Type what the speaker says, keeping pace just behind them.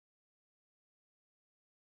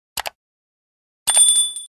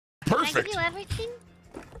perfect. Can I give you everything?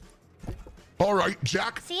 All right,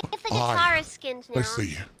 Jack. See if the guitar is skinned now. Let's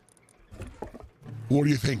see. What do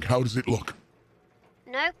you think? How does it look?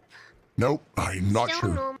 Nope. Nope, I'm not Still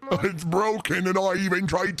sure. normal. It's broken and I even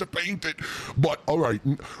tried to paint it. But all right,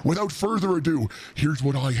 without further ado, here's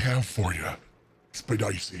what I have for you.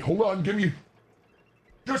 Spedicey. Hold on, give me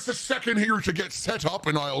just a second here to get set up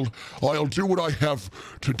and I'll do what I have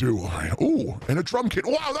to do. All right. Oh, and a drum kit.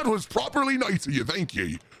 Wow, that was properly nice of you. Thank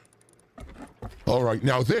you. All right,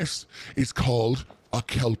 now this is called a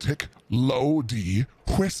Celtic low D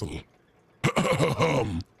whistle.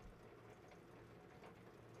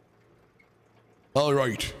 All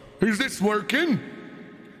right, is this working?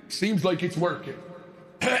 Seems like it's working.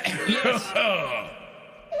 Yes.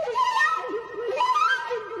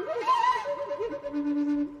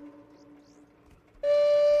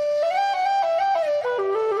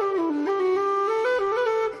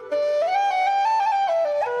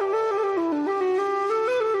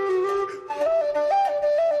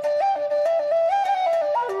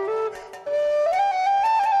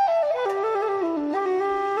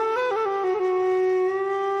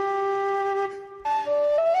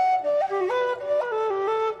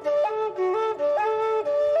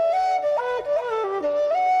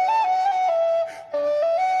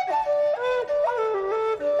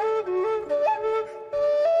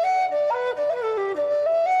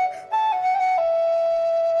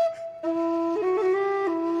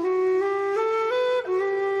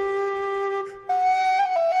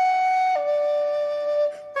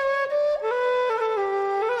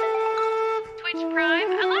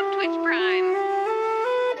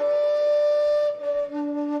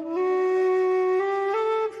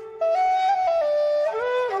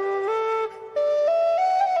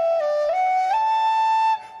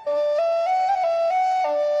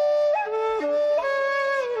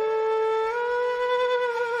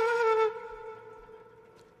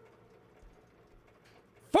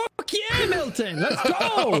 Let's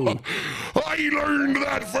go! I learned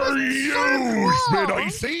that for you,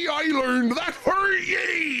 Spedicey. I learned that for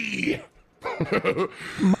ye.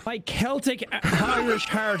 My Celtic Irish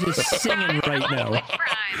heart is singing right now.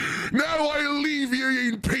 Now I'll leave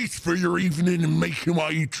you in peace for your evening and make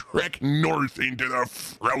my trek north into the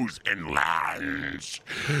frozen lands.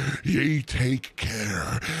 Ye take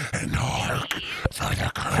care and hark for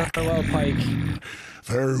the Kraken. Farewell, Pike.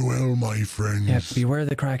 Farewell, my friends. Yeah, beware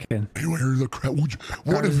the Kraken. Beware the Kraken.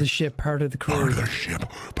 Part of the ship, part of the crew. Part of the ship,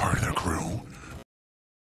 part of the crew.